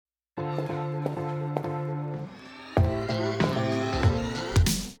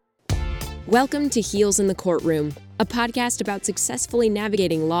Welcome to Heels in the Courtroom, a podcast about successfully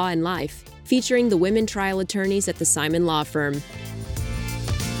navigating law and life, featuring the women trial attorneys at the Simon Law Firm.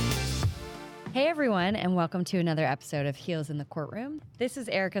 Hey everyone, and welcome to another episode of Heels in the Courtroom. This is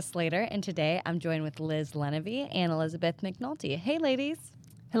Erica Slater, and today I'm joined with Liz Lenevy and Eizabeth McNulty. Hey ladies.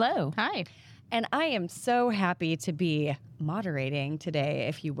 Hello. Hi. And I am so happy to be moderating today,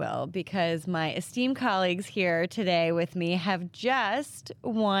 if you will, because my esteemed colleagues here today with me have just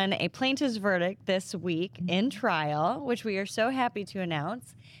won a plaintiff's verdict this week in trial, which we are so happy to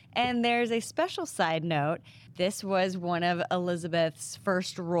announce. And there's a special side note. This was one of Eizabeth's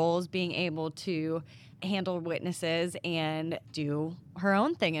first roles, being able to handle witnesses and do her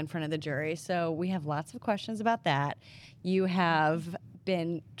own thing in front of the jury. So we have lots of questions about that. You have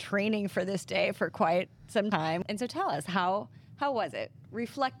been training for this day for quite some time. And so tell us, how was it?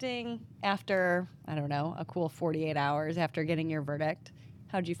 Reflecting after, I don't know, a cool 48 hours after getting your verdict,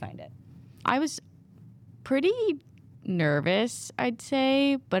 how'd you find it? I was pretty nervous, I'd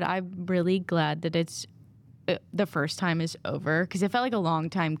say, but I'm really glad that it's the first time is over, because it felt like a long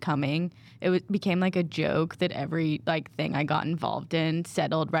time coming. It became like a joke that every thing I got involved in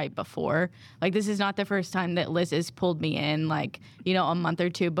settled right before. Like, this is not the first time that Liz has pulled me in, a month or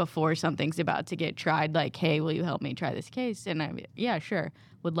two before something's about to get tried. Like, hey, will you help me try this case? And yeah, sure,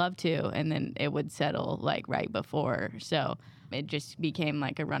 would love to. And then it would settle right before. So it just became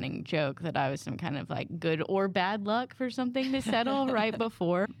like a running joke that I was some kind of good or bad luck for something to settle right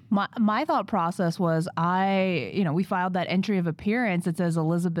before. My thought process was we filed that entry of appearance that says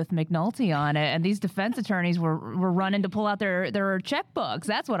Eizabeth McNulty on it, and these defense attorneys were running to pull out their checkbooks.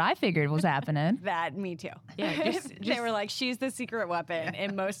 That's what I figured was happening. That, me too. Yeah, they were like, she's the secret weapon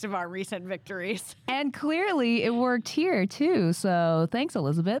in most of our recent victories. And clearly it worked here too. So thanks,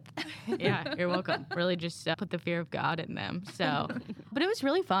 Eizabeth. Yeah, you're welcome. Really just put the fear of God in them. So, but it was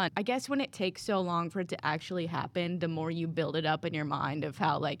really fun. I guess when it takes so long for it to actually happen, the more you build it up in your mind of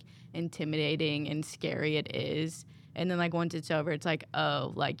how intimidating and scary it is. And then once it's over, it's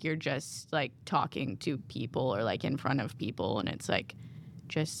you're just talking to people or in front of people, and it's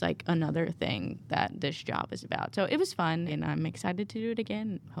just another thing that this job is about. So it was fun, and I'm excited to do it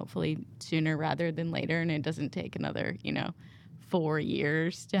again, hopefully sooner rather than later, and it doesn't take another 4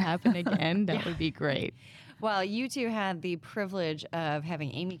 years to happen again. That would be great. Well, you two had the privilege of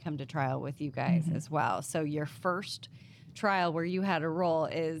having Amy come to trial with you guys as well. So your first trial where you had a role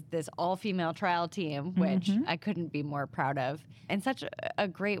is this all-female trial team, which I couldn't be more proud of. And such a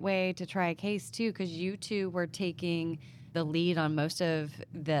great way to try a case, too, because you two were taking the lead on most of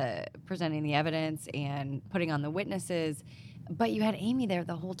the presenting the evidence and putting on the witnesses. But you had Amy there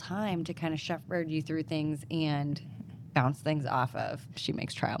the whole time to kind of shepherd you through things and bounce things off of. She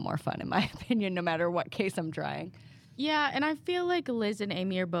makes trial more fun, in my opinion, no matter what case I'm trying. Yeah, and I feel like Liz and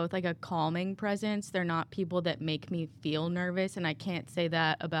Amy are both a calming presence. They're not people that make me feel nervous, and I can't say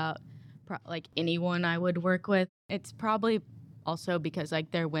that about anyone I would work with. It's probably also because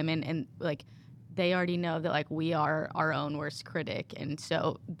they're women, and they already know that we are our own worst critic, and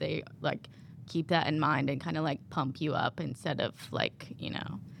so they keep that in mind and kind of pump you up instead of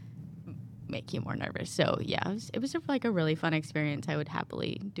make you more nervous. So yeah, it was a really fun experience. I would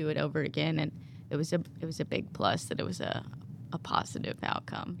happily do it over again, and it was a big plus that it was a positive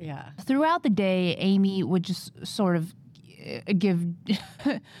outcome. Yeah. Throughout the day, Amy would just sort of give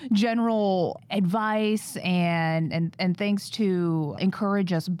general advice and things to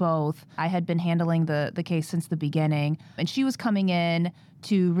encourage us both. I had been handling the case since the beginning, and she was coming in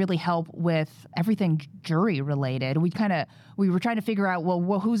to really help with everything jury related. We were trying to figure out,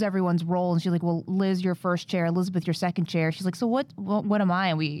 well, who's everyone's role? And she's like, well, Liz, your first chair, Eizabeth, your second chair. She's like, so what am I?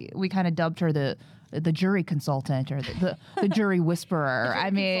 And we kind of dubbed her the jury consultant or the jury whisperer.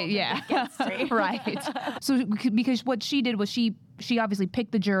 I mean, yeah, right. So because what she did was she obviously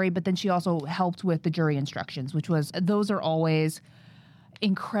picked the jury, but then she also helped with the jury instructions, those are always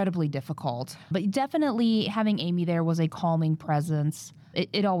incredibly difficult. But definitely having Amy there was a calming presence.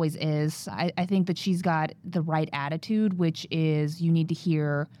 It always is. I think that she's got the right attitude, which is you need to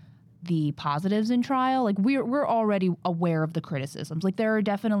hear the positives in trial. We're already aware of the criticisms. There are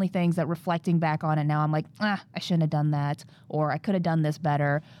definitely things that reflecting back on it now, I'm I shouldn't have done that, or I could have done this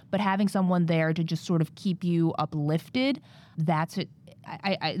better. But having someone there to just sort of keep you uplifted, that's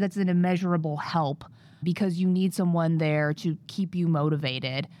an immeasurable help, because you need someone there to keep you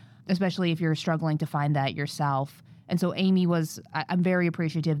motivated, especially if you're struggling to find that yourself. And so I'm very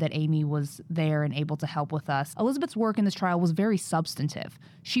appreciative that Amy was there and able to help with us. Eizabeth's work in this trial was very substantive.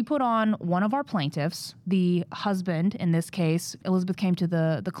 She put on one of our plaintiffs, the husband in this case. Eizabeth came to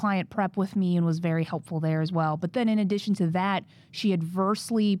the client prep with me and was very helpful there as well. But then in addition to that, she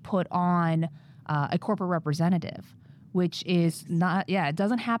adversely put on a corporate representative, which is not, it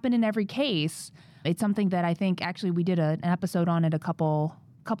doesn't happen in every case. It's something that I think actually we did an episode on it a couple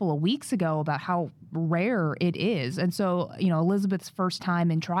of weeks ago about how rare it is. And so, Eizabeth's first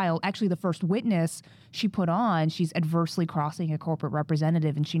time in trial, actually the first witness she put on, she's adversely crossing a corporate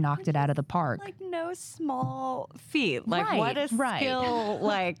representative and she knocked it out of the park. Like no small feat. Like Right, what a right. skill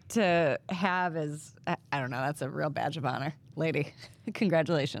like to have is, I don't know, that's a real badge of honor, lady.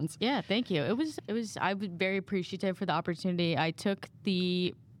 Congratulations. Yeah, thank you. It was I was very appreciative for the opportunity. I took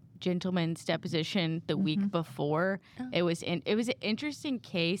the gentleman's deposition the week before. It was an interesting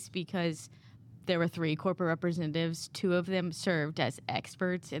case because there were 3 corporate representatives. 2 of them served as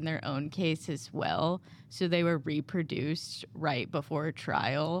experts in their own case as well. So they were reproduced right before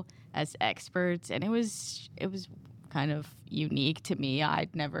trial as experts. And it was kind of unique to me.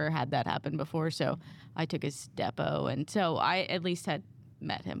 I'd never had that happen before. So I took his depo. And so I at least had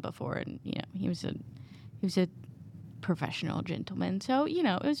met him before. And, he was a professional gentleman. So,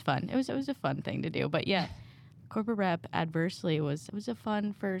 it was fun. It was a fun thing to do. But yeah, corporate rep adversely was a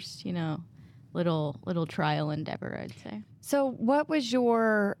fun first, little trial endeavor, I'd say. So what was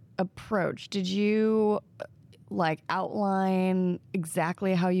your approach? Did you outline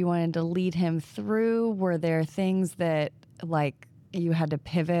exactly how you wanted to lead him through? Were there things that you had to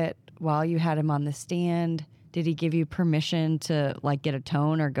pivot while you had him on the stand? Did he give you permission to get a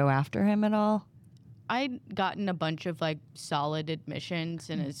tone or go after him at all? I'd gotten a bunch of solid admissions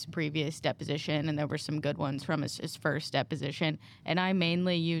in his previous deposition, and there were some good ones from his first deposition, and I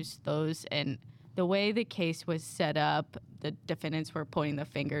mainly used those. And the way the case was set up, the defendants were pointing the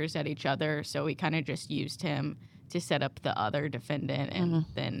fingers at each other, so we kind of just used him to set up the other defendant, and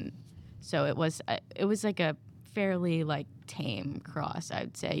then so it was like a fairly tame cross, I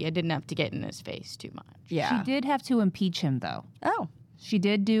would say. I didn't have to get in his face too much. Yeah, She did have to impeach him though. Oh, She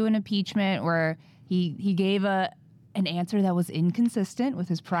did do an impeachment where he gave an answer that was inconsistent with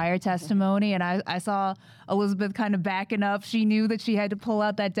his prior testimony, and I saw Eizabeth kind of backing up. She knew that she had to pull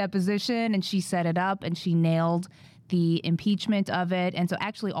out that deposition, and she set it up, and she nailed the impeachment of it. And so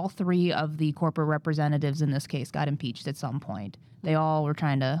actually all 3 of the corporate representatives in this case got impeached at some point. They all were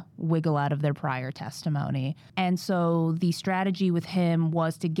trying to wiggle out of their prior testimony. And so the strategy with him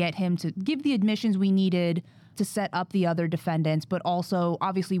was to get him to give the admissions we needed to set up the other defendants, but also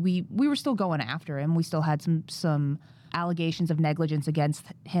obviously we were still going after him. We still had some allegations of negligence against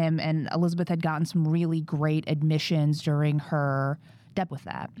him, and Eizabeth had gotten some really great admissions during her dep with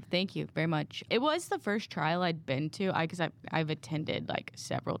that. Thank you very much. It was the first trial I'd been to, because I've attended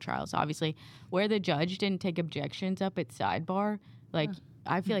several trials, obviously, where the judge didn't take objections up at sidebar.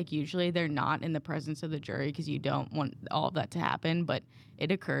 I feel like usually they're not in the presence of the jury because you don't want all of that to happen, but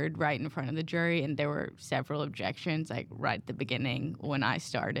it occurred right in front of the jury, and there were several objections right at the beginning when I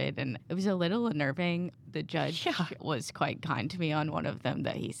started, and it was a little unnerving. The judge was quite kind to me on one of them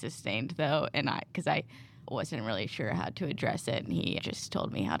that he sustained, though, and because I wasn't really sure how to address it, and he just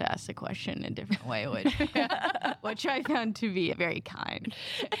told me how to ask the question in a different way, which I found to be very kind.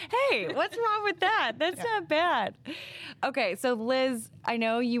 Hey, what's wrong with that? That's not bad. Okay, so Liz, I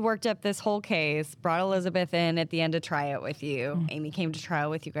know you worked up this whole case, brought Eizabeth in at the end to try it with you. Amy came to trial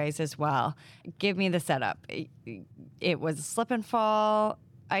with you guys as well. Give me the setup. It was a slip and fall,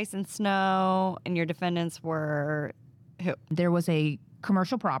 ice and snow, and your defendants were who? There was a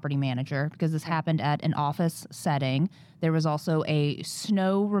commercial property manager, because this happened at an office setting. There was also a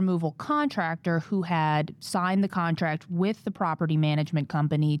snow removal contractor who had signed the contract with the property management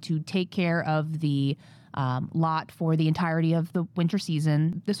company to take care of the lot for the entirety of the winter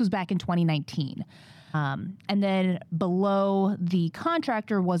season. This was back in 2019. And then below the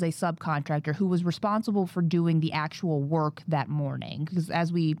contractor was a subcontractor who was responsible for doing the actual work that morning. Because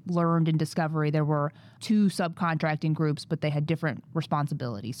as we learned in discovery, there were 2 subcontracting groups, but they had different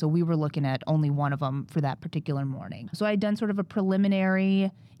responsibilities. So we were looking at only one of them for that particular morning. So I had done sort of a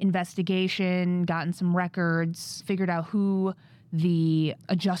preliminary investigation, gotten some records, figured out who the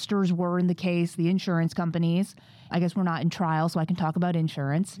adjusters were in the case, the insurance companies. I guess we're not in trial, so I can talk about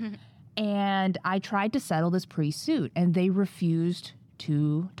insurance. And I tried to settle this pre-suit, and they refused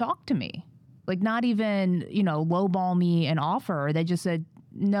to talk to me. Not even, lowball me an offer. They just said,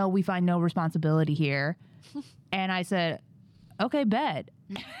 no, we find no responsibility here. And I said, okay, bet.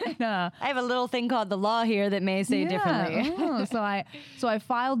 I have a little thing called the law here that may say differently. So I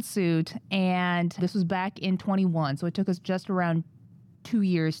filed suit, and this was back in 21. So it took us just around 2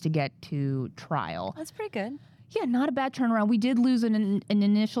 years to get to trial. That's pretty good. Yeah, not a bad turnaround. We did lose an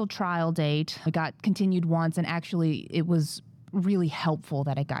initial trial date. It got continued once, and actually it was really helpful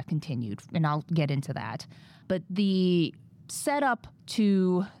that it got continued, and I'll get into that. But the setup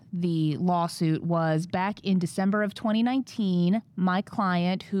to the lawsuit was back in December of 2019. My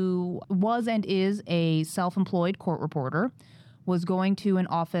client, who was and is a self-employed court reporter, was going to an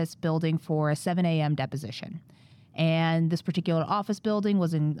office building for a 7 a.m. deposition. And this particular office building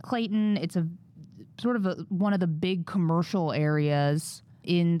was in Clayton. It's a sort of one of the big commercial areas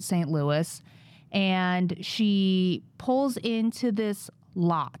in St. Louis. And she pulls into this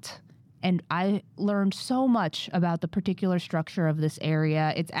lot. And I learned so much about the particular structure of this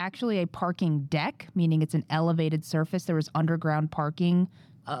area. It's actually a parking deck, meaning it's an elevated surface. There was underground parking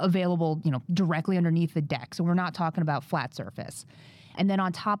available, directly underneath the deck. So we're not talking about flat surface. And then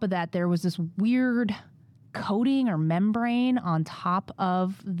on top of that, there was this weird coating or membrane on top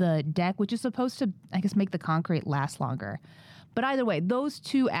of the deck, which is supposed to, I guess, make the concrete last longer. But either way, those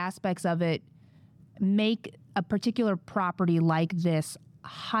two aspects of it make a particular property like this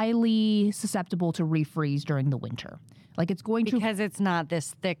highly susceptible to refreeze during the winter. Like it's going to... Because it's not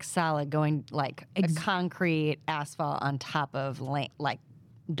this thick, solid going like a concrete asphalt on top of like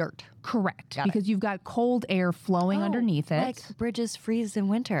dirt. Correct. Because you've got cold air flowing underneath it. Like bridges freeze in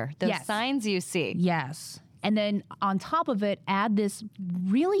winter. Those signs you see. Yes. And then on top of it, add this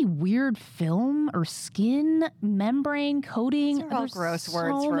really weird film or skin membrane coating. Those are all gross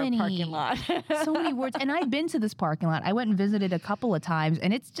words for a parking lot. So many words. And I've been to this parking lot. I went and visited a couple of times,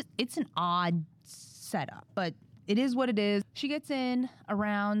 and it's an odd setup, but it is what it is. She gets in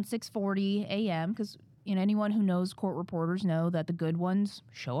around 6:40 a.m. because anyone who knows court reporters know that the good ones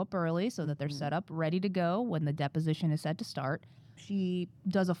show up early so that they're set up ready to go when the deposition is set to start. She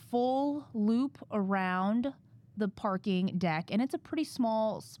does a full loop around the parking deck, and it's a pretty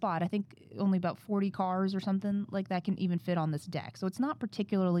small spot. I think only about 40 cars or something like that can even fit on this deck. So it's not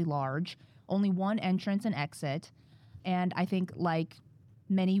particularly large, only one entrance and exit. And I think like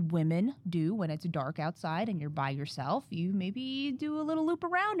many women do when it's dark outside and you're by yourself, you maybe do a little loop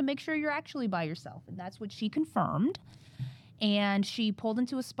around to make sure you're actually by yourself. And that's what she confirmed. And she pulled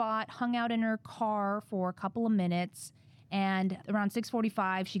into a spot, hung out in her car for a couple of minutes. And around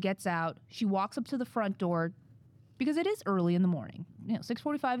 6:45, she gets out. She walks up to the front door because it is early in the morning.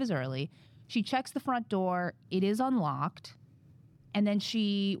 6:45 is early. She checks the front door. It is unlocked. And then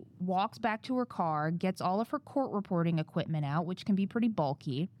she walks back to her car, gets all of her court reporting equipment out, which can be pretty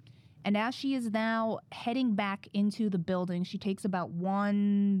bulky. And as she is now heading back into the building, she takes about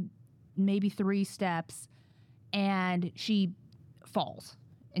 1, maybe 3 steps, and she falls.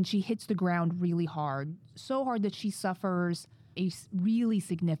 And she hits the ground really hard, so hard that she suffers a really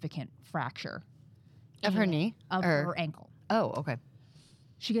significant fracture. Of her knee? Of her ankle. Oh, okay.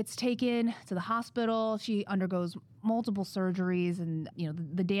 She gets taken to the hospital. She undergoes multiple surgeries, and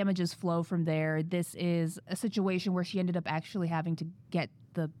the damages flow from there. This is a situation where she ended up actually having to get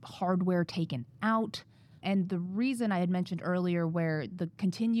the hardware taken out. And the reason I had mentioned earlier where the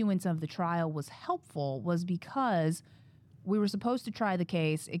continuance of the trial was helpful was because we were supposed to try the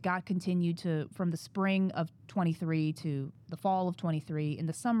case. It got continued from the spring of 23 to the fall of 23. In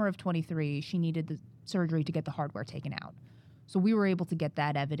the summer of 23, she needed the surgery to get the hardware taken out. So we were able to get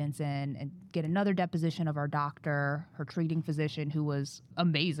that evidence in and get another deposition of our doctor, her treating physician, who was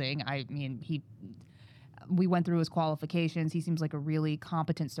amazing. I mean, we went through his qualifications. He seems like a really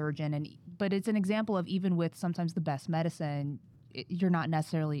competent surgeon. But it's an example of even with sometimes the best medicine, you're not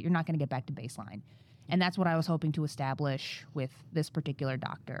going to get back to baseline. And that's what I was hoping to establish with this particular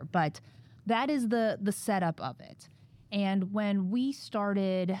doctor. But that is the setup of it. And when we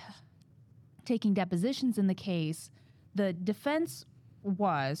started taking depositions in the case, the defense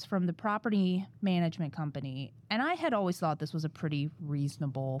was from the property management company, and I had always thought this was a pretty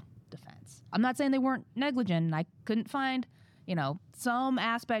reasonable defense. I'm not saying they weren't negligent, and I couldn't find, some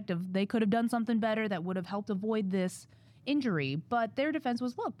aspect of they could have done something better that would have helped avoid this injury, but their defense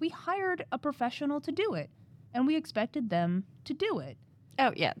was, look, we hired a professional to do it, and we expected them to do it.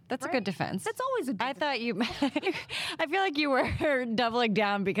 Oh, yeah, that's a good defense. That's always a good defense. I feel like you were doubling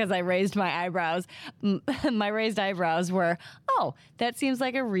down because I raised my eyebrows. My raised eyebrows were, that seems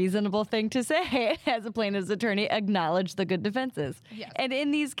like a reasonable thing to say as a plaintiff's attorney, acknowledge the good defenses. Yes. And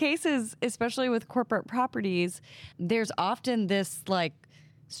in these cases, especially with corporate properties, there's often this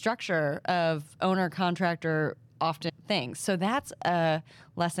structure of owner-contractor often things. So that's a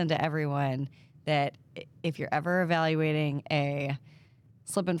lesson to everyone that if you're ever evaluating a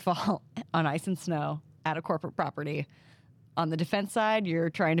slip and fall on ice and snow at a corporate property. On the defense side, you're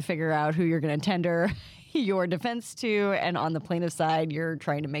trying to figure out who you're going to tender your defense to. And on the plaintiff side, you're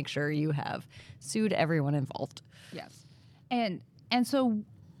trying to make sure you have sued everyone involved. Yes. And so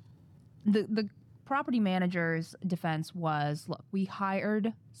the property manager's defense was, look, we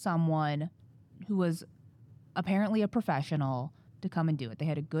hired someone who was apparently a professional to come and do it. They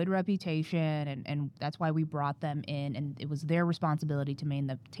had a good reputation, and that's why we brought them in, and it was their responsibility to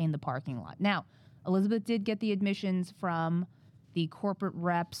maintain the parking lot. Now, Eizabeth did get the admissions from the corporate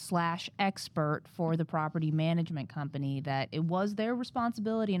rep / expert for the property management company that it was their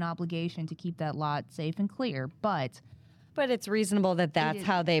responsibility and obligation to keep that lot safe and clear, but it's reasonable that that's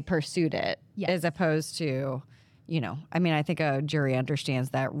how they pursued it, yes, as opposed to, I mean, I think a jury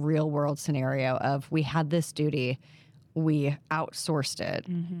understands that real world scenario of we had this duty, we outsourced it.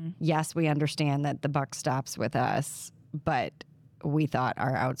 Mm-hmm. Yes, we understand that the buck stops with us, but we thought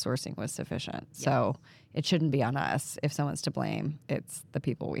our outsourcing was sufficient. Yes. So it shouldn't be on us. If someone's to blame, it's the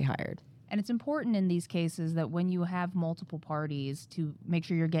people we hired. And it's important in these cases that when you have multiple parties to make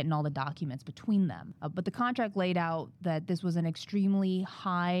sure you're getting all the documents between them. But the contract laid out that this was an extremely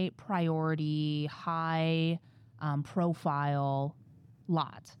high priority, high profile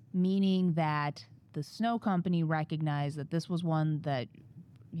lot, meaning that the snow company recognized that this was one that,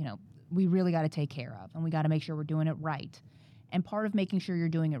 we really got to take care of, and we got to make sure we're doing it right. And part of making sure you're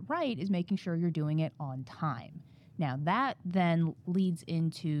doing it right is making sure you're doing it on time. Now, that then leads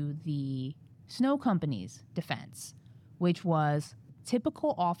into the snow company's defense, which was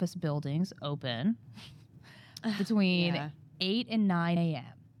typical office buildings open between 8 and 9 a.m.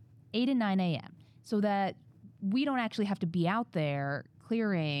 8 and 9 a.m. so that we don't actually have to be out there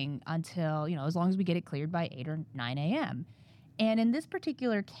clearing until, as long as we get it cleared by 8 or 9 a.m. And in this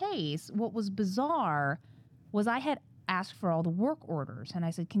particular case, what was bizarre was I had asked for all the work orders, and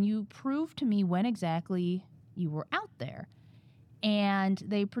I said, can you prove to me when exactly you were out there? And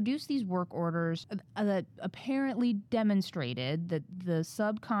they produced these work orders that apparently demonstrated that the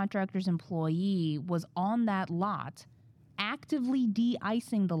subcontractor's employee was on that lot actively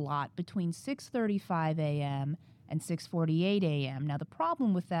de-icing the lot between 6:35 a.m. and 6:48 a.m. Now, the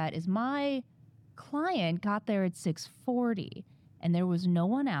problem with that is my client got there at 6:40, and there was no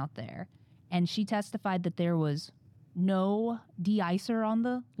one out there, and she testified that there was no de-icer on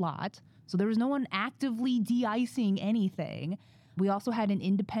the lot, so there was no one actively de-icing anything. We also had an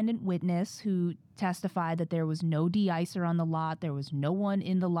independent witness who testified that there was no de-icer on the lot, there was no one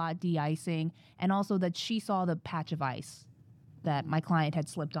in the lot de-icing, and also that she saw the patch of ice that my client had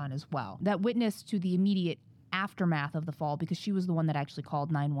slipped on as well. That witness to the immediate aftermath of the fall, because she was the one that actually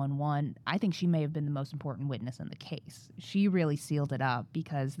called 911, I think she may have been the most important witness in the case. She really sealed it up,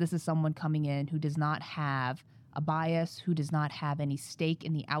 because this is someone coming in who does not have a bias, who does not have any stake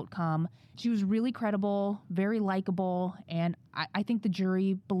in the outcome. She was really credible, very likable, and I think the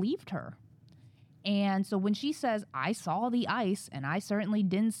jury believed her. And so when she says, I saw the ice, and I certainly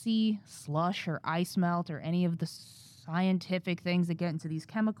didn't see slush or ice melt or any of the scientific things that get into these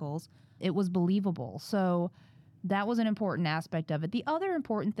chemicals, it was believable. So that was an important aspect of it. The other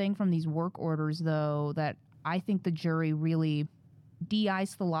important thing from these work orders, though, that I think the jury really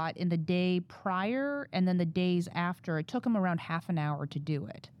de-iced the lot in the day prior and then the days after. It took them around half an hour to do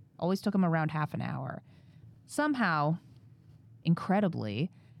it. Always took them around half an hour. Somehow, incredibly,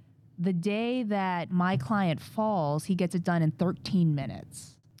 the day that my client falls, he gets it done in 13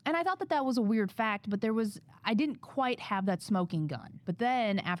 minutes. And I thought that that was a weird fact, but I didn't quite have that smoking gun. But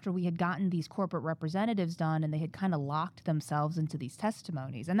then after we had gotten these corporate representatives done and they had kind of locked themselves into these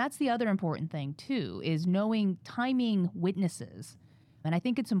testimonies, and that's the other important thing too, is timing witnesses. And I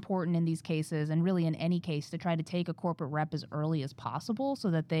think it's important in these cases, and really in any case, to try to take a corporate rep as early as possible so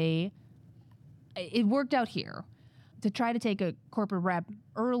that it worked out here, to try to take a corporate rep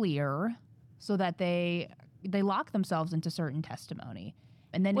earlier so that they lock themselves into certain testimony.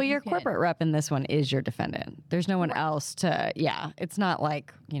 And then your corporate rep in this one is your defendant. There's no one else to, it's not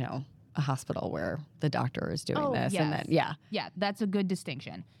like, a hospital where the doctor is doing this. Yes. And then, Yeah, that's a good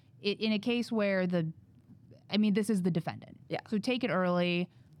distinction. In a case where this is the defendant. Yeah. So take it early.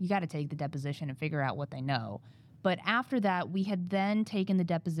 You got to take the deposition and figure out what they know. But after that, we had then taken the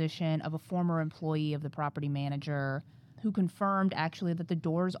deposition of a former employee of the property manager who confirmed actually that the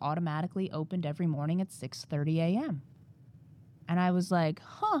doors automatically opened every morning at 6:30 a.m. And I was like,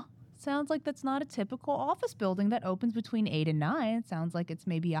 sounds like that's not a typical office building that opens between 8 and 9. It sounds like it's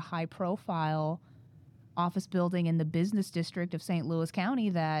maybe a high-profile office building in the business district of St. Louis County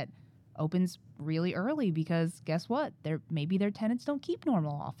that opens really early, because guess what? Maybe their tenants don't keep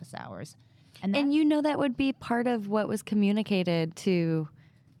normal office hours. And that would be part of what was communicated to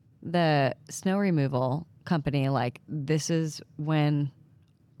the snow removal company, like, this is when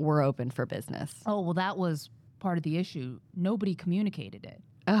we're open for business? Oh, well, that was part of the issue. Nobody communicated it.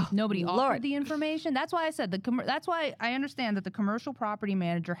 Oh, Nobody Lord. offered the information. That's why I said that's why I understand that the commercial property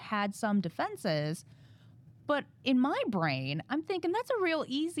manager had some defenses. But in my brain, I'm thinking that's a real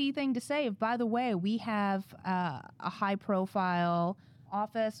easy thing to say. By the way, we have a high-profile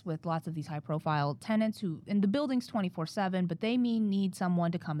office with lots of these high-profile tenants who, and the building's 24/7, but they need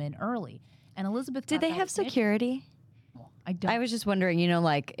someone to come in early. And Eizabeth, Did they have security? I don't. I was just wondering,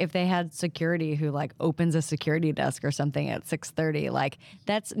 like, if they had security who, like, opens a security desk or something at 6:30, like,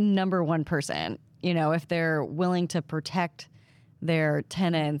 that's number one person. If they're willing to protect their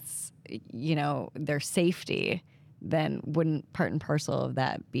tenants, their safety, then wouldn't part and parcel of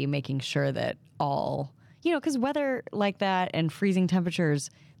that be making sure that all, because weather like that and freezing temperatures,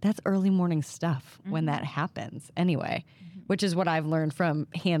 that's early morning stuff when that happens anyway. Which is what I've learned from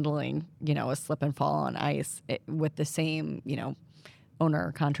handling, a slip and fall on ice with the same,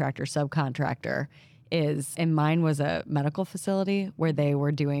 owner, contractor, subcontractor and mine was a medical facility where they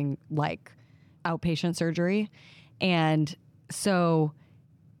were doing like outpatient surgery. And so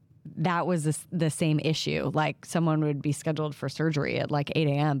that was the same issue. Like someone would be scheduled for surgery at like 8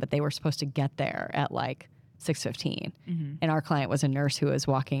 a.m., but they were supposed to get there at like 6:15. And our client was a nurse who was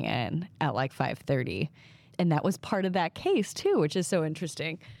walking in at like 5:30. And that was part of that case, too, which is so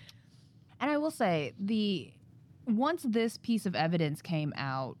interesting. And I will say, once this piece of evidence came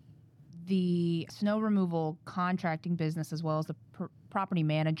out, the snow removal contracting business as well as the property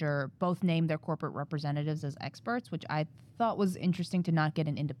manager both named their corporate representatives as experts, which I thought was interesting to not get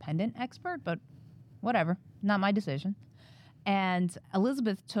an independent expert, but whatever, not my decision. And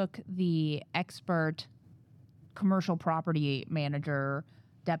Eizabeth took the expert commercial property manager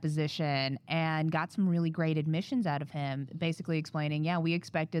deposition and got some really great admissions out of him, basically explaining, yeah, we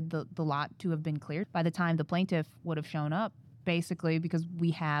expected the lot to have been cleared by the time the plaintiff would have shown up, basically because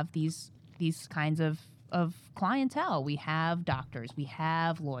we have these kinds of clientele. We have doctors, we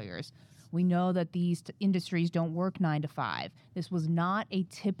have lawyers. We know that these industries don't work 9 to 5. This was not a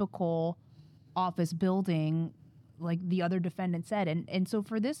typical office building like the other defendant said. And so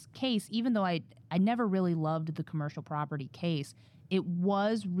for this case, even though I never really loved the commercial property case, it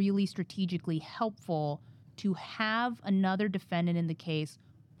was really strategically helpful to have another defendant in the case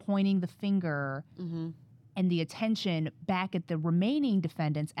pointing the finger and the attention back at the remaining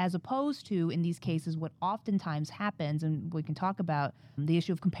defendants, as opposed to, in these cases, what oftentimes happens, and we can talk about the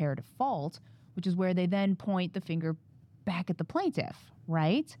issue of comparative fault, which is where they then point the finger back at the plaintiff,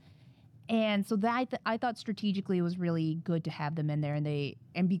 right? And so that I thought strategically it was really good to have them in there,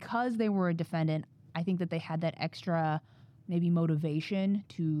 and because they were a defendant, I think that they had that extra maybe motivation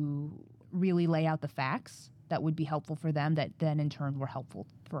to really lay out the facts that would be helpful for them, that then in turn were helpful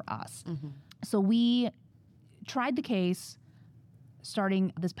for us. So we tried the case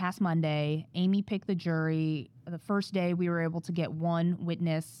starting this past Monday. Amy picked the jury. The first day we were able to get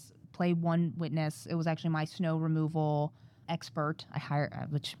play one witness. It was actually my snow removal expert I hired,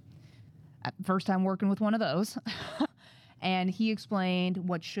 which first time working with one of those. And he explained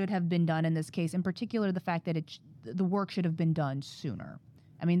what should have been done in this case, in particular the fact that the work should have been done sooner.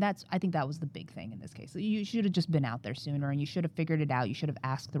 I mean, I think that was the big thing in this case. You should have just been out there sooner, and you should have figured it out. You should have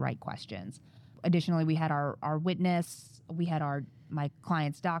asked the right questions. Additionally, we had our witness, we had my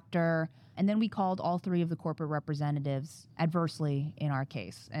client's doctor, and then we called all 3 of the corporate representatives adversely in our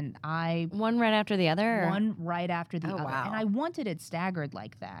case. And one right after the other? One right after the other. Wow. And I wanted it staggered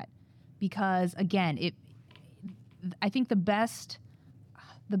like that because, again, I think the best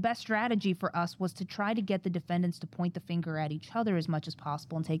strategy for us was to try to get the defendants to point the finger at each other as much as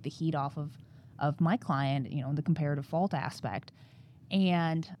possible and take the heat off of my client, the comparative fault aspect.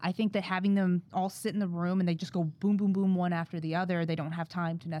 And I think that having them all sit in the room and they just go boom, boom, boom, one after the other, they don't have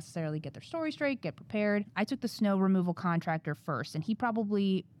time to necessarily get their story straight, get prepared. I took the snow removal contractor first, and he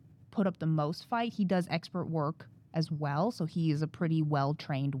probably put up the most fight. He does expert work as well, so he is a pretty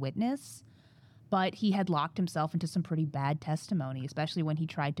well-trained witness. But he had locked himself into some pretty bad testimony, especially when he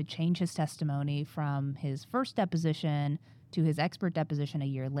tried to change his testimony from his first deposition to his expert deposition a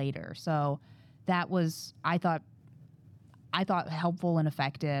year later. So that was, I thought helpful and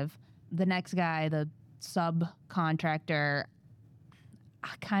effective. The next guy, the subcontractor, I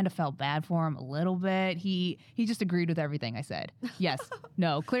kind of felt bad for him a little bit. He just agreed with everything I said. Yes,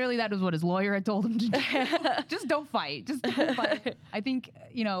 no. Clearly that was what his lawyer had told him to do. Just don't fight. Just don't fight. I think,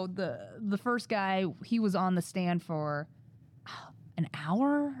 the first guy, he was on the stand for an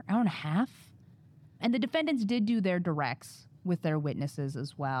hour and a half. And the defendants did do their directs with their witnesses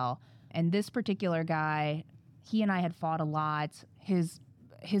as well. And this particular guy, he and I had fought a lot.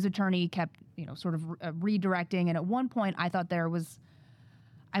 his attorney kept, sort of redirecting. And at one point, I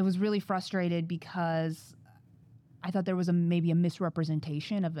was really frustrated because I thought there was maybe a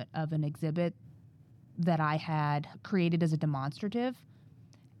misrepresentation of an exhibit that I had created as a demonstrative.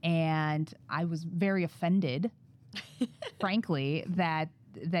 And I was very offended, frankly, that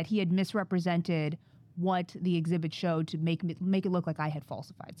he had misrepresented what the exhibit showed to make it look like I had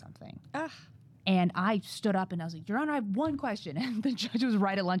falsified something. Ugh. And I stood up and I was like, Your Honor, I have one question. And the judge was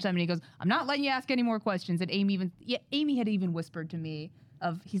right at lunchtime and he goes, I'm not letting you ask any more questions. And Amy had even whispered to me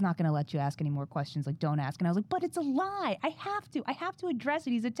he's not going to let you ask any more questions. Like, don't ask. And I was like, but it's a lie. I have to address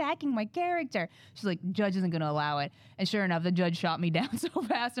it. He's attacking my character. She's like, judge isn't going to allow it. And sure enough, the judge shot me down so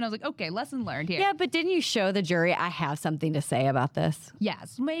fast. And I was like, okay, lesson learned here. Yeah, but didn't you show the jury I have something to say about this?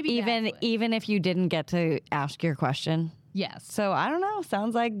 Yes, maybe. Even if you didn't get to ask your question? Yes. So I don't know.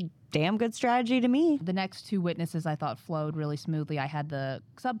 Sounds like damn good strategy to me. The next two witnesses I thought flowed really smoothly. I had the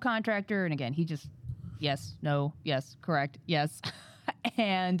subcontractor, and again, he just, yes, no, yes, correct, yes.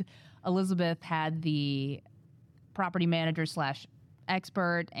 And Eizabeth had the property manager /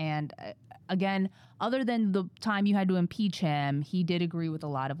 expert. And again, other than the time you had to impeach him, he did agree with a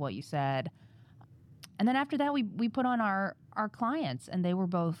lot of what you said. And then after that, we put on our clients, and they were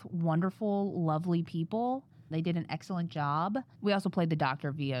both wonderful, lovely people. They did an excellent job. We also played the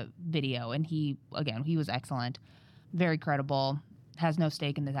doctor via video, and he was excellent, very credible, has no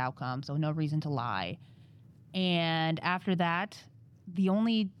stake in this outcome, so no reason to lie. And after that, the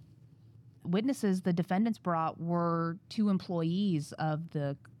only witnesses the defendants brought were two employees of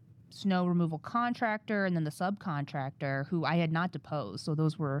the snow removal contractor and then the subcontractor who I had not deposed. So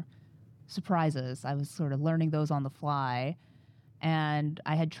those were surprises. I was sort of learning those on the fly. And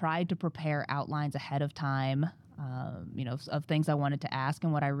I had tried to prepare outlines ahead of time, of things I wanted to ask.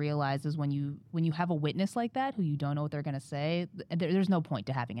 And what I realized is when you have a witness like that who you don't know what they're going to say, there's no point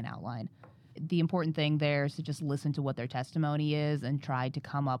to having an outline. The important thing there is to just listen to what their testimony is and try to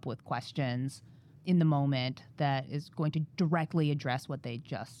come up with questions in the moment that is going to directly address what they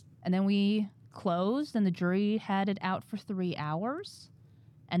just. And then we closed, and the jury had it out for 3 hours.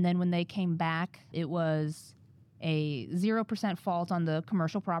 And then when they came back, it was a 0% fault on the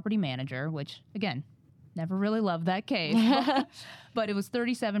commercial property manager, which, again, never really loved that case. But it was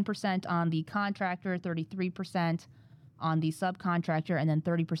 37% on the contractor, 33% on the subcontractor, and then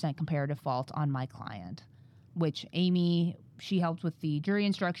 30% comparative fault on my client, which Amy, she helped with the jury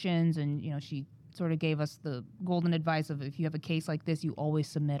instructions, and, she sort of gave us the golden advice of if you have a case like this, you always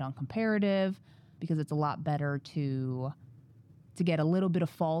submit on comparative because it's a lot better to get a little bit of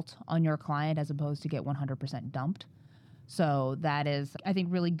fault on your client as opposed to get 100% dumped. So that is, I think,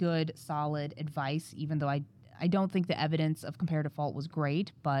 really good, solid advice, even though I don't think the evidence of comparative fault was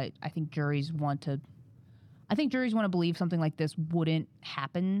great, but I think juries want to believe something like this wouldn't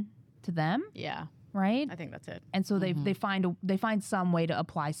happen to them. Yeah. Right? I think that's it. And so they find some way to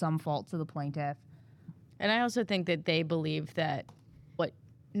apply some fault to the plaintiff. And I also think that they believe that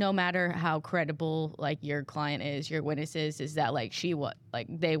no matter how credible your client is, your witness is that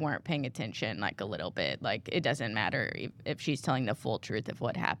they weren't paying attention a little bit. It doesn't matter if she's telling the full truth of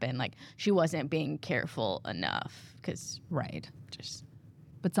what happened. She wasn't being careful enough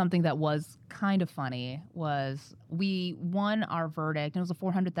But something that was kind of funny was we won our verdict. It was a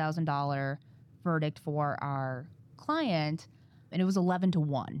 $400,000 verdict for our client, and it was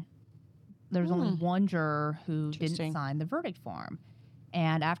 11-1. There was only one juror who didn't sign the verdict form.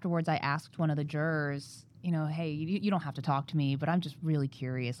 And afterwards, I asked one of the jurors, hey, you don't have to talk to me, but I'm just really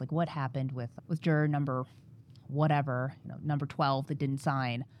curious, what happened with juror number whatever, number 12 that didn't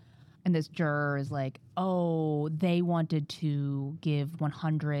sign. And this juror is like, oh, they wanted to give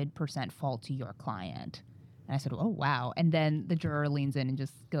 100% fault to your client. And I said, oh, wow. And then the juror leans in and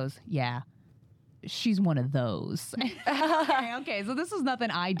just goes, yeah, she's one of those. Okay, so this was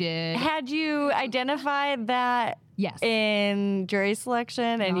nothing I did. Had you identified that Yes. in jury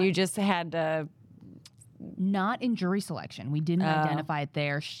selection and you just had to... Not in jury selection. We didn't identify it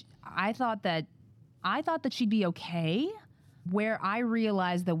there. I thought that she'd be okay. Where I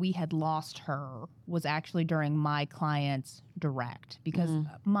realized that we had lost her was actually during my client's direct, because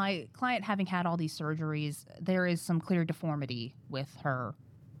my client, having had all these surgeries, there is some clear deformity with her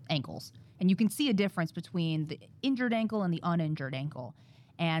ankles. And you can see a difference between the injured ankle and the uninjured ankle.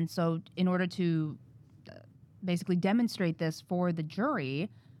 And so in order to basically demonstrate this for the jury,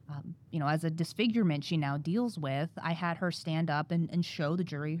 as a disfigurement she now deals with, I had her stand up and show the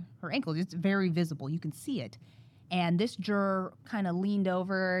jury her ankle. It's very visible. You can see it. And this juror kind of leaned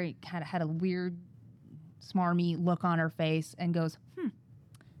over, kind of had a weird, smarmy look on her face and goes,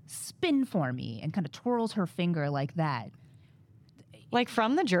 spin for me, and kind of twirls her finger like that. Like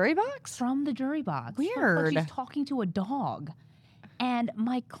from the jury box? From the jury box. Weird. Like she's talking to a dog. And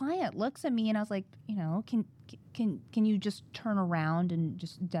my client looks at me and I was like, can you just turn around and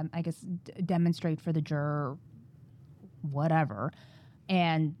just, demonstrate for the juror, whatever.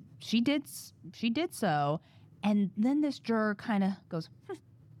 And she did so. And then this juror kind of goes,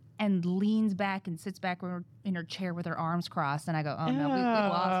 and leans back and sits back in her chair with her arms crossed. And I go, oh no,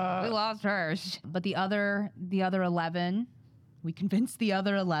 we lost her. But the other 11, we convinced the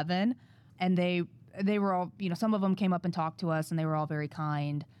other 11, and they were all, some of them came up and talked to us, and they were all very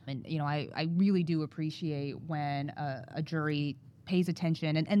kind. And, I really do appreciate when a jury pays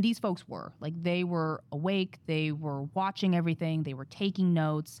attention. And these folks were. Like, they were awake. They were watching everything. They were taking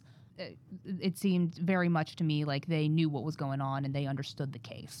notes. It seemed very much to me like they knew what was going on and they understood the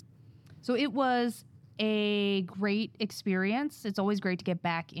case. So it was a great experience. It's always great to get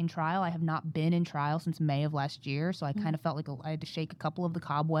back in trial. I have not been in trial since May of last year, so I kind of felt like I had to shake a couple of the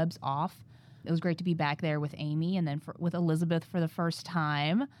cobwebs off. It was great to be back there with Amy and then with Eizabeth for the first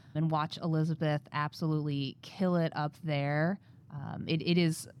time and watch Eizabeth absolutely kill it up there. It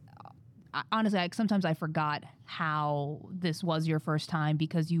is, honestly, sometimes I forgot how this was your first time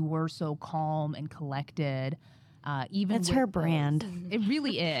because you were so calm and collected. It's her brand. It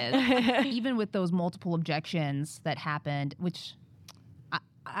really is. Even with those multiple objections that happened, which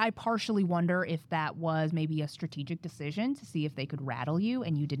I partially wonder if that was maybe a strategic decision to see if they could rattle you,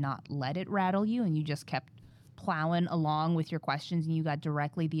 and you did not let it rattle you, and you just kept plowing along with your questions, and you got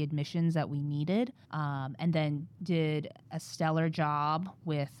directly the admissions that we needed, and then did a stellar job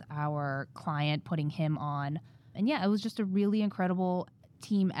with our client, putting him on. And yeah, it was just a really incredible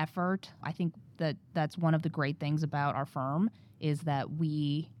team effort. I think that's one of the great things about our firm is that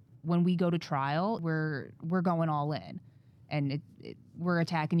when we go to trial, we're going all in, and we're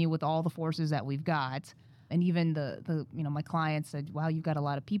attacking you with all the forces that we've got. And even the my client said, "Wow, you've got a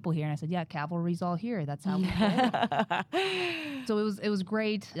lot of people here." And I said, "Yeah, cavalry's all here. That's how we roll." So it was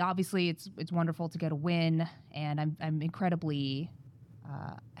great. Obviously, it's wonderful to get a win, and I'm incredibly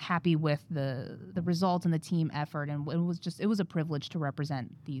happy with the result and the team effort, and it was a privilege to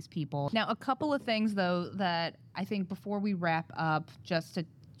represent these people. Now, a couple of things though that I think before we wrap up, just to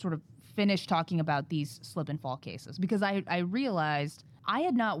sort of finish talking about these slip and fall cases, because I realized I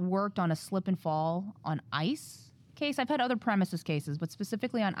had not worked on a slip and fall on ice case. I've had other premises cases, but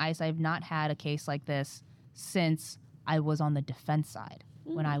specifically on ice, I have not had a case like this since I was on the defense side,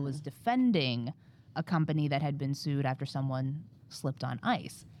 when I was defending a company that had been sued after someone slipped on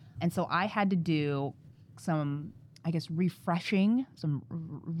ice. And so I had to do some, refreshing, some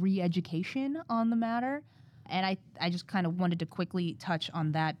re-education on the matter. And I just kind of wanted to quickly touch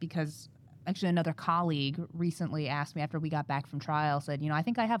on that because actually another colleague recently asked me after we got back from trial, said, I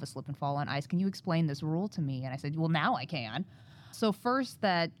think I have a slip and fall on ice. Can you explain this rule to me? And I said, well, now I can. So first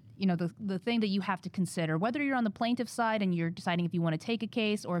that, the thing that you have to consider, whether you're on the plaintiff side and you're deciding if you want to take a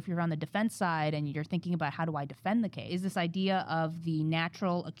case, or if you're on the defense side and you're thinking about how do I defend the case, is this idea of the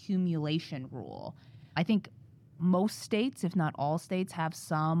Natural Accumulation Rule. I think most states, if not all states, have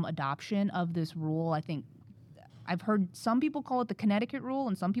some adoption of this rule. I think I've heard some people call it the Connecticut rule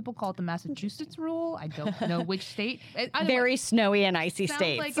and some people call it the Massachusetts rule. I don't know which state. Very snowy and icy sounds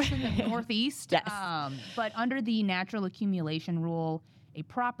states. Like it's in the Northeast. Yes. But under the Natural Accumulation Rule, a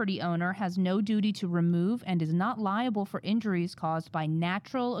property owner has no duty to remove and is not liable for injuries caused by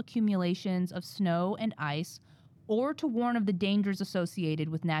natural accumulations of snow and ice, or to warn of the dangers associated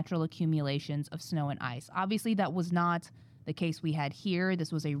with natural accumulations of snow and ice. Obviously, that was not the case we had here.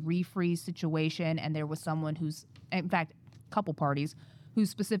 This was a refreeze situation, and there was someone in fact, a couple parties, whose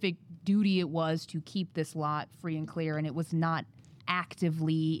specific duty it was to keep this lot free and clear, and it was not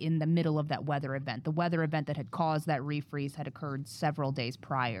actively in the middle of that weather event. The weather event that had caused that refreeze had occurred several days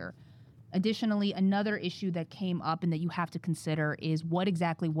prior. Additionally, another issue that came up and that you have to consider is what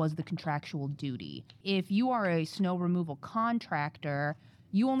exactly was the contractual duty. If you are a snow removal contractor,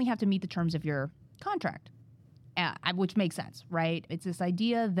 you only have to meet the terms of your contract, which makes sense, right? It's this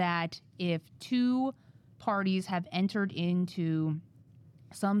idea that if two parties have entered into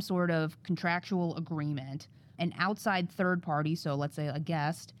some sort of contractual agreement, an outside third party, so let's say a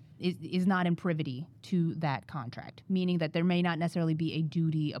guest, is not in privity to that contract, meaning that there may not necessarily be a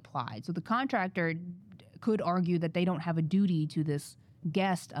duty applied. So the contractor could argue that they don't have a duty to this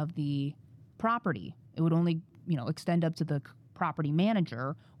guest of the property. It would only, extend up to the property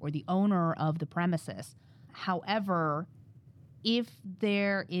manager or the owner of the premises. However, if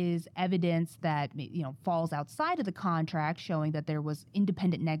there is evidence that falls outside of the contract showing that there was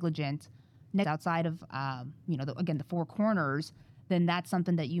independent negligence outside of the four corners, then that's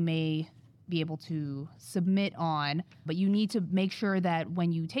something that you may be able to submit on. But you need to make sure that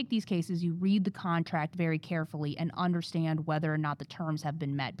when you take these cases, you read the contract very carefully and understand whether or not the terms have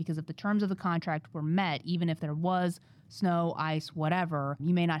been met. Because if the terms of the contract were met, even if there was snow, ice, whatever,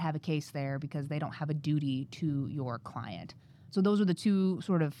 you may not have a case there because they don't have a duty to your client. So those are the two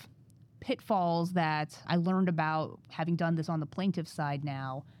sort of pitfalls that I learned about having done this on the plaintiff's side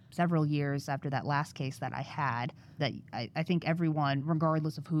now several years after that last case that I had, that I think everyone,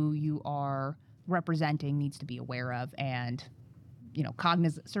 regardless of who you are representing, needs to be aware of and,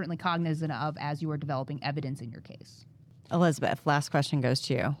 certainly cognizant of as you are developing evidence in your case. Eizabeth, last question goes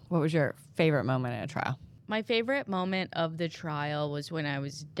to you. What was your favorite moment in a trial? My favorite moment of the trial was when I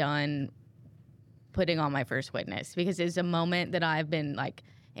was done putting on my first witness, because it's a moment that I've been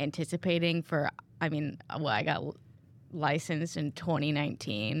anticipating for, I got licensed in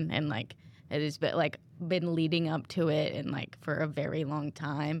 2019, and it has been leading up to it and for a very long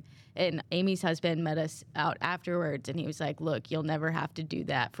time. And Amy's husband met us out afterwards, and he was like, look, you'll never have to do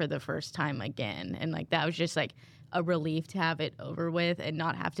that for the first time again. And that was just a relief to have it over with and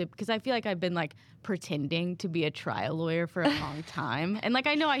not have to, because I feel like I've been pretending to be a trial lawyer for a long time. And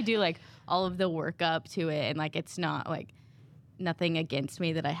I know I do all of the work up to it, and it's not nothing against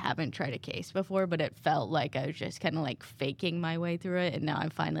me that I haven't tried a case before, but it felt like I was just kind of faking my way through it. And now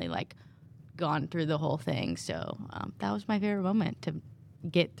I'm finally gone through the whole thing. So that was my favorite moment, to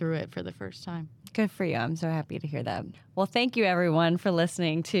get through it for the first time. Good for you. I'm so happy to hear that. Well, thank you, everyone, for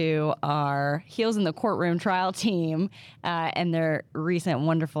listening to our Heels in the Courtroom trial team and their recent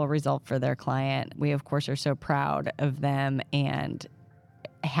wonderful result for their client. We, of course, are so proud of them and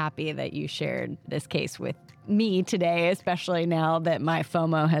happy that you shared this case with me today, especially now that my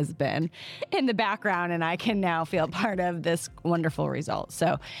FOMO has been in the background and I can now feel part of this wonderful result.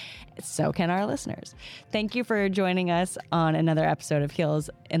 So can our listeners. Thank you for joining us on another episode of Heels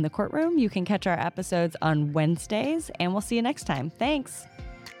in the Courtroom. You can catch our episodes on Wednesdays, and we'll see you next time. Thanks.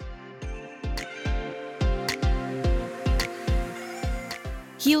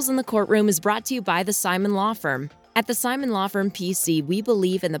 Heels in the Courtroom is brought to you by the Simon Law Firm. At the Simon Law Firm PC, we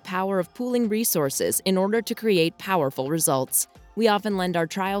believe in the power of pooling resources in order to create powerful results. We often lend our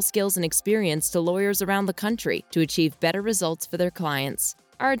trial skills and experience to lawyers around the country to achieve better results for their clients.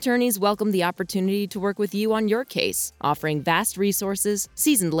 Our attorneys welcome the opportunity to work with you on your case, offering vast resources,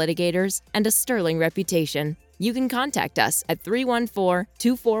 seasoned litigators, and a sterling reputation. You can contact us at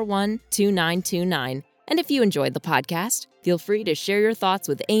 314-241-2929. And if you enjoyed the podcast, feel free to share your thoughts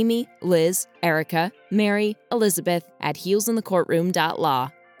with Amy, Liz, Erica, Mary, Eizabeth at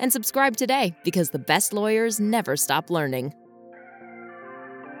heelsinthecourtroom.law. And subscribe today, because the best lawyers never stop learning.